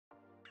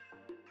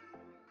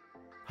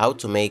How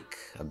to make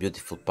a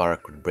beautiful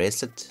paracord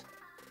bracelet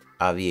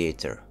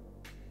aviator.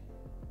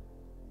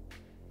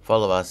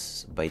 Follow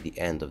us by the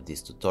end of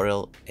this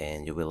tutorial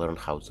and you will learn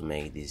how to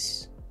make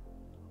this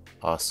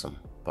awesome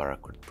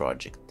paracord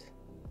project.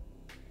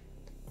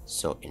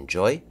 So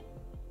enjoy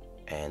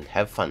and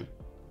have fun!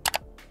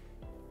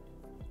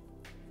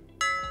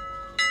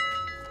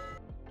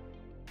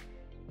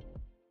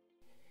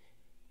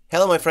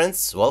 Hello my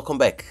friends, welcome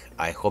back.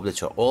 I hope that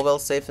you're all well,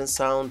 safe and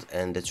sound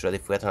and that you're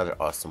ready for yet another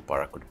awesome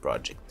paracord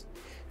project.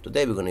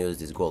 Today we're gonna use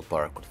this gold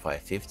paracord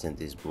 550 and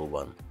this blue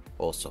one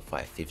also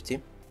 550.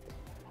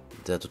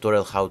 The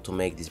tutorial how to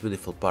make this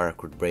beautiful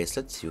paracord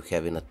bracelet you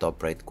have in the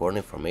top right corner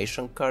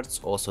information cards.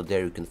 Also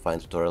there you can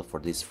find tutorial for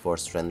this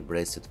 4-strand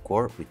bracelet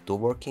core with 2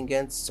 working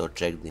ends, so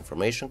check the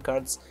information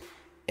cards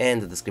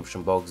and the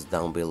description box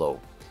down below.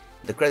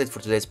 The credit for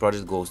today's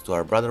project goes to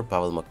our brother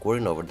Pavel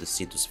Makurin over the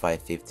Cetus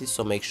 550,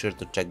 so make sure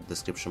to check the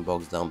description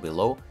box down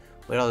below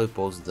where I will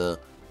post the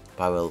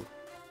Pavel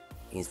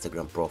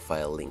Instagram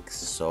profile links.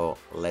 So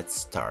let's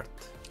start.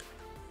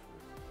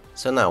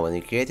 So now when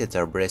we created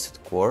our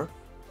bracelet core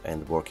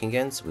and working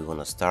ends, we're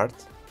gonna start.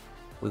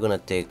 We're gonna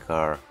take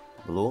our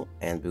blue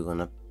and we're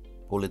gonna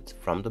pull it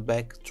from the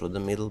back through the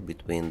middle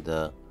between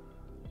the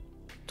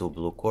 2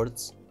 blue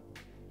cords,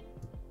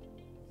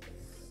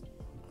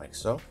 like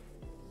so.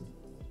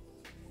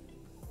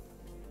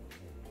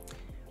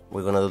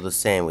 We're gonna do the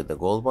same with the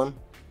gold one,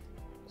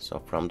 so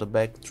from the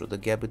back through the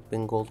gap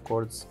between gold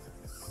cords.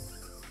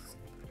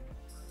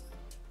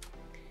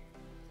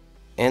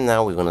 And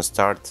now we're gonna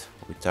start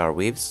with our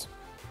weaves.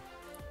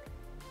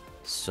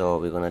 So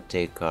we're gonna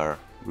take our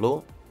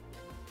blue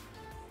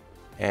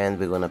and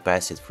we're gonna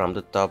pass it from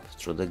the top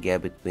through the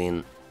gap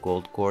between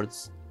gold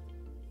cords,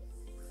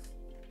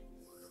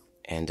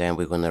 and then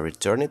we're gonna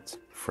return it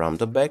from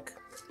the back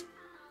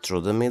through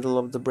the middle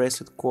of the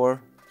bracelet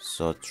core,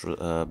 so through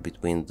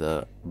between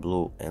the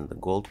blue and the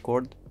gold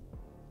cord,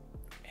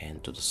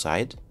 and to the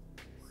side.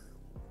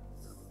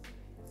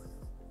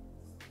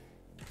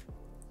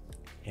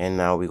 And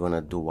now we're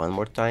gonna do one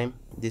more time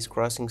this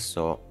crossing,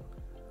 so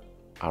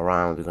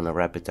around, we're gonna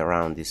wrap it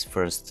around this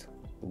first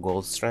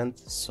gold strand,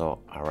 so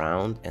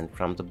around and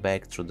from the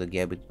back through the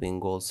gap between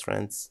gold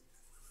strands,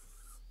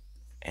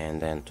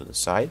 and then to the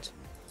side.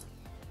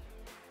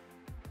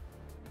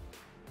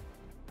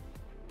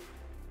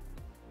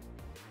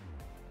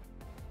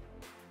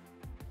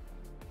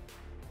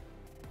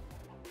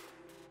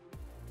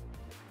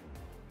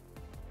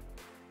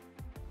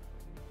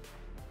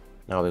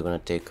 Now we're gonna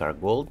take our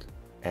gold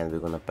and we're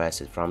gonna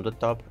pass it from the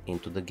top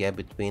into the gap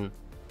between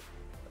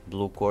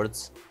blue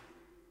cords,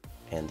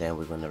 and then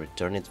we're gonna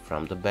return it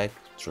from the back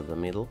through the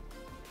middle,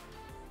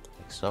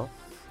 like so.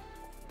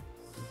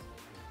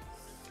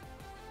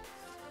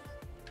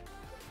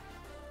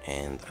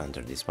 And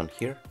under this one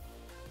here.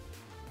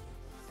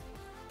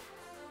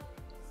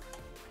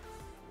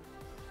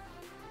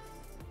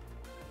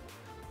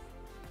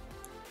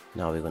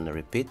 Now we're gonna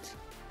repeat.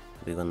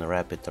 We're gonna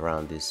wrap it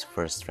around this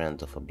first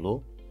strand of a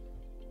blue,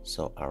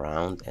 so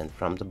around and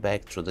from the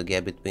back through the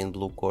gap between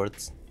blue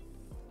cords.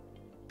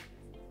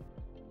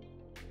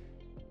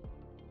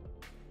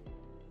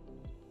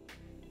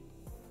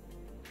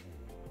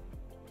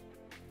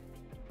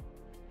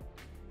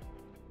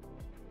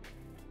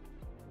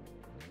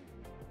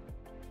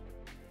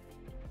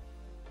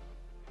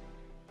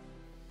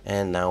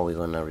 And now we're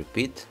gonna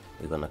repeat.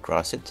 We're gonna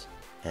cross it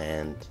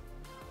and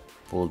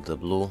pull the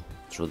blue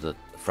through the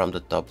from the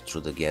top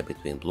through the gap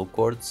between blue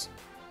cords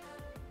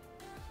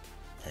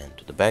and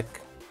to the back,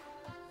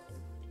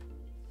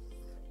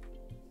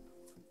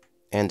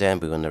 and then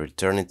we're gonna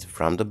return it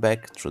from the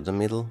back through the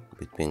middle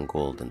between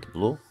gold and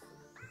blue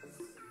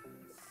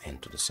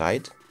and to the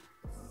side.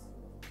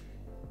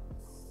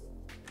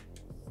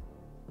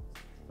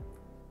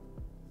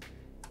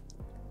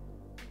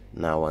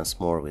 Now once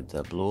more with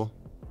the blue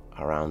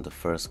around the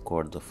first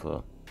cord of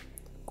a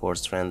core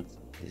strand,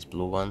 this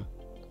blue one,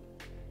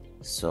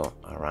 so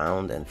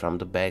around and from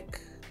the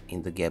back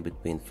in the gap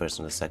between first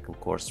and the second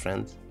core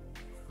strand,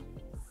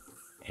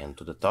 and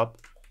to the top.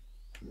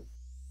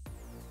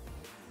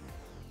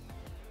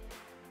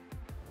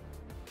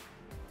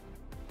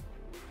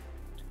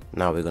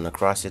 Now we're gonna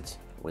cross it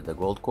with the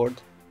gold cord,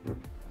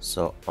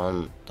 so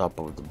on top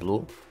of the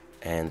blue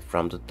and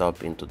from the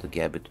top into the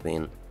gap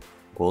between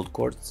gold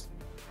cords,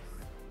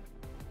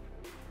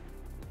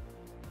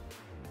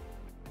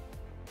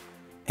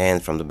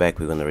 and from the back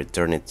we're gonna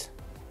return it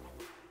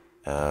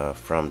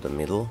from the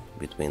middle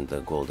between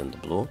the gold and the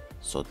blue,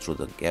 so through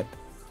the gap.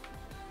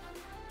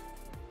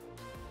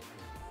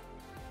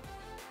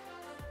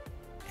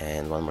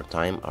 And one more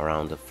time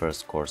around the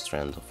first core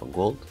strand of a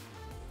gold.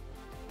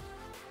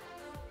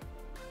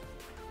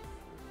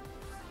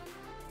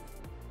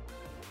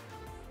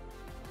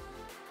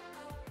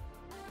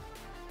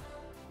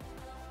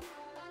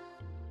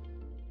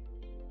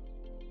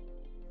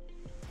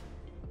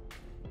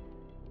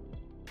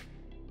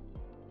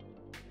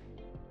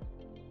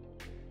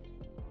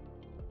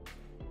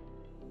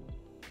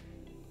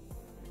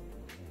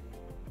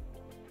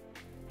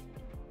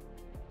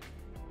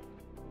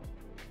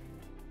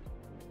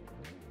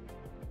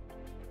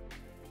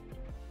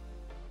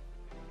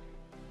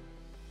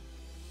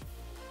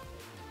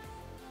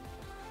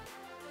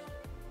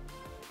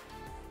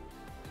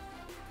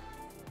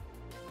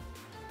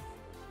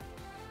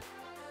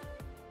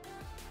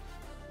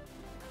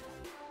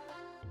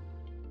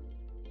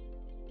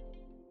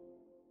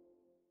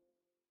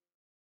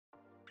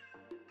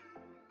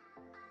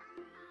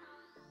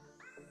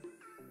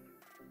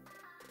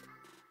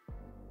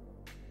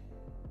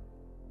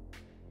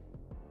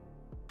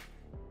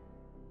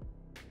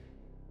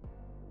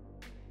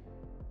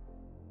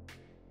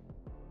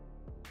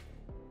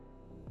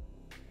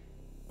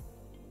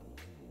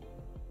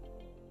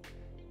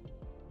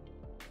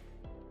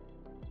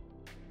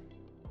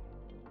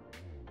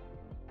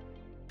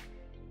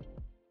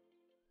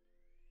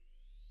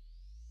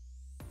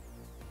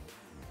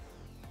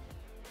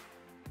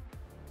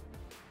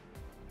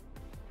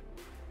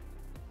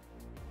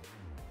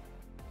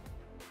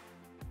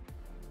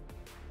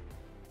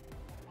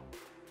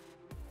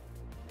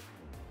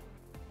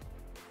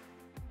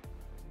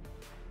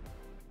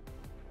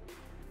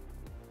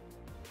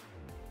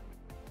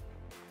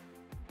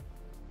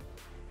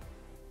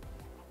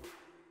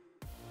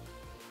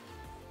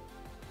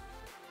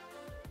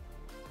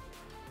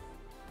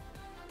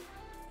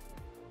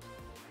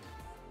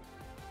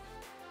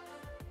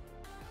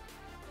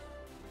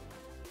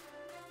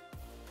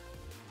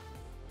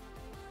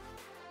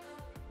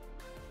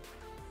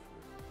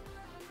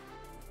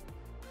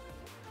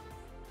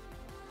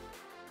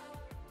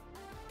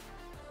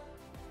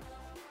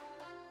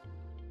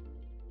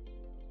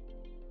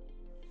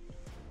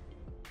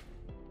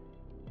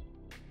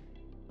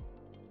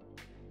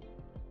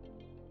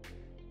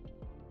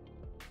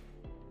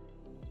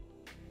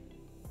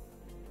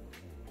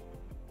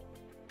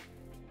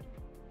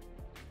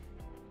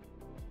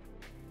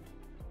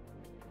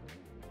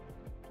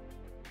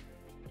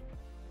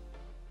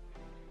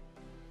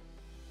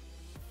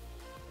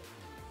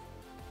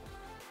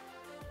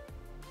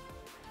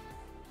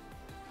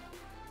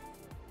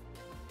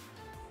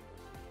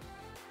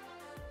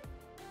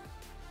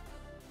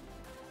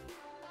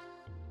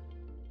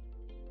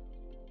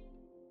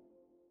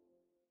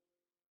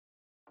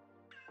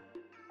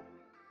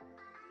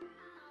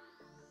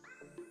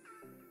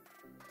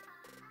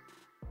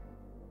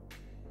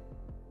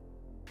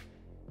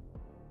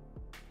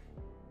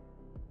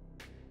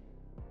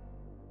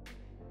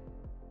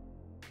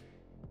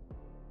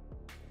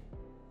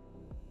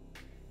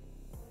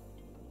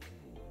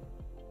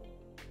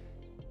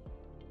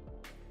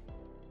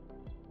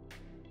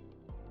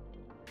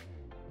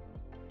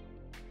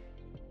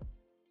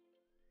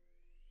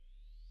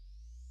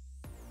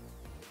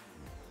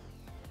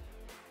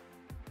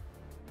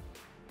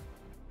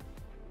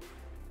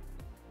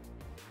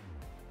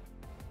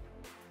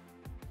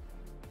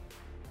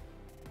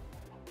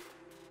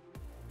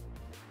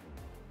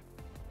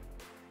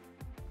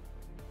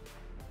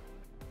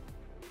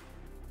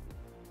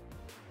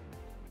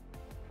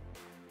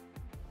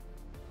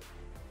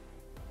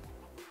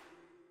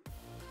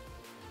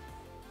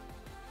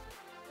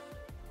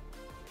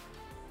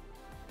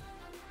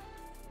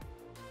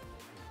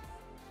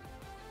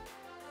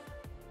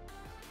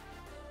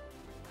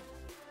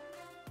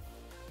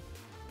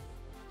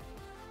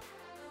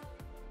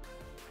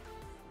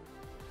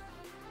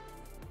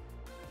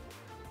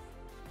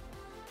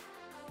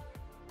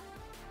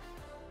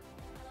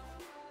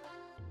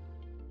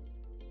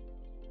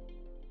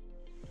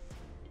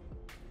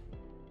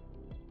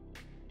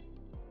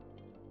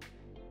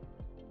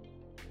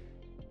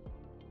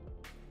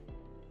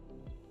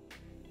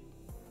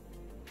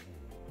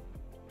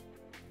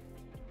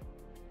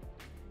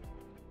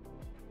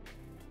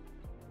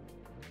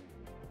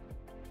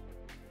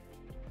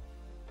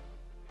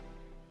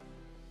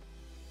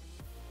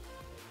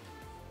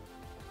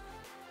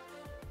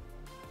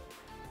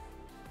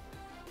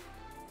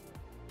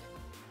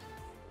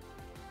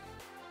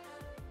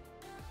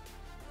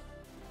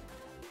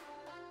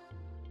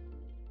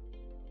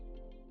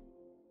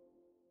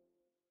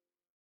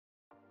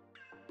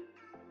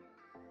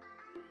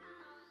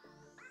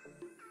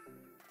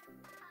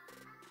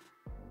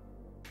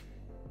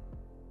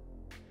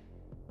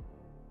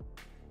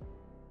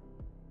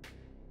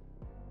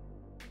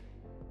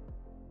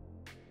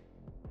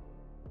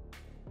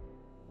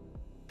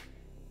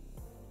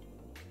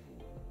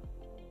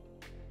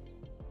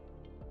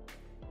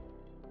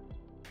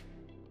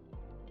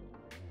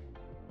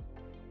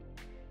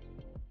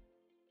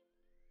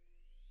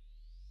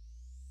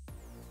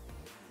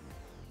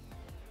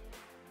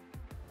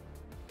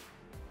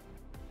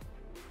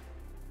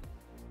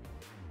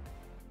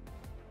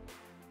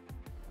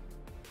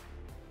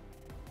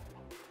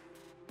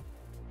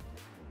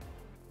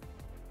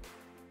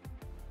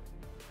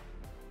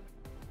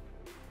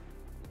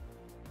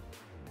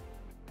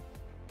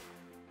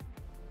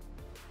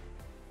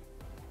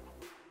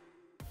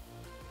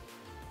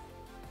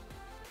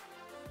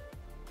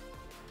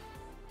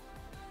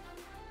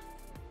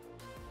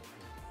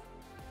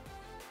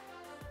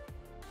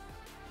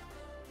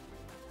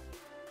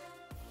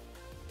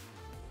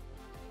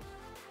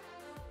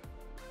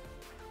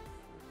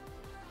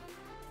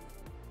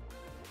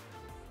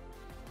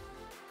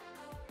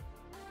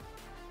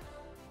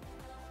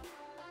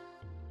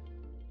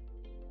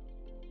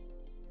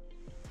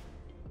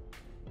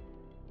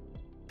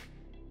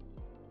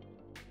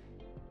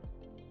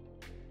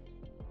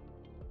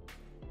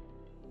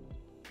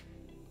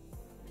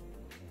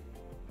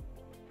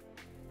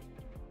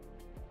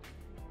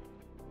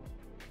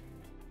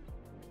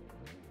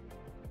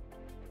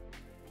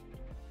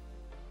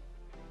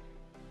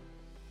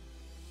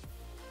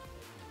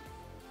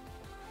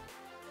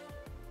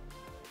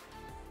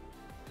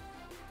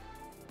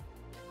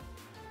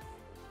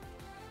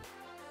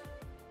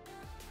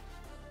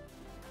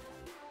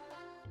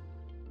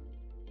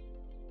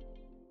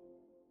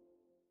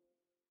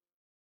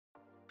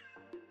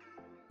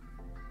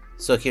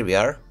 So here we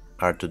are,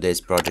 our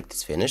today's project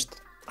is finished.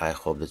 I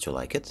hope that you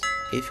like it.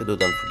 If you do,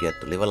 don't forget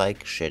to leave a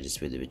like, share this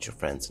video with your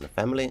friends and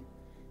family.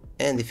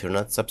 And if you're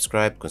not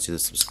subscribed, consider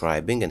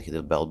subscribing and hit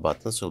the bell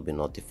button so you'll be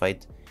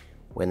notified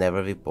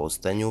whenever we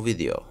post a new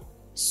video.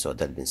 So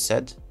that being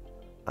said,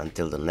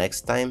 until the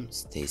next time,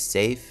 stay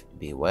safe,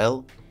 be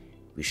well,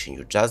 wishing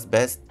you just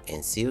best,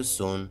 and see you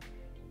soon.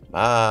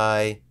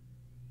 Bye!